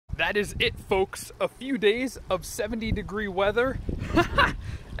that is it, folks. A few days of 70-degree weather.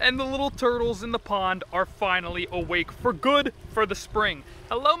 And the little turtles in the pond are finally awake for good for the spring.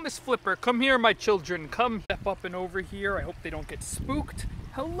 Hello, Miss Flipper. Come here, my children. Come step up and over here. I hope they don't get spooked.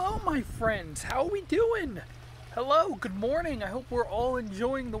 Hello, my friends. How are we doing? Hello, good morning. I hope we're all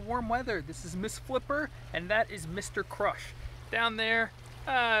enjoying the warm weather. This is Miss Flipper, and that is Mr. Crush. Down there,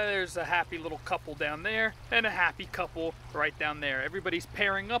 there's a happy little couple down there, and a happy couple right down there. Everybody's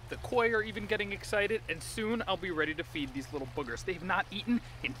pairing up, the koi are even getting excited, and soon I'll be ready to feed these little boogers. They've not eaten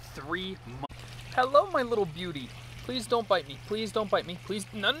in 3 months. Hello, my little beauty. Please don't bite me. Please don't bite me. Please,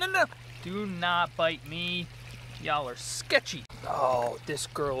 no. Do not bite me. Y'all are sketchy. Oh, this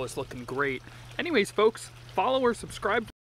girl is looking great. Anyways, folks, follow or subscribe to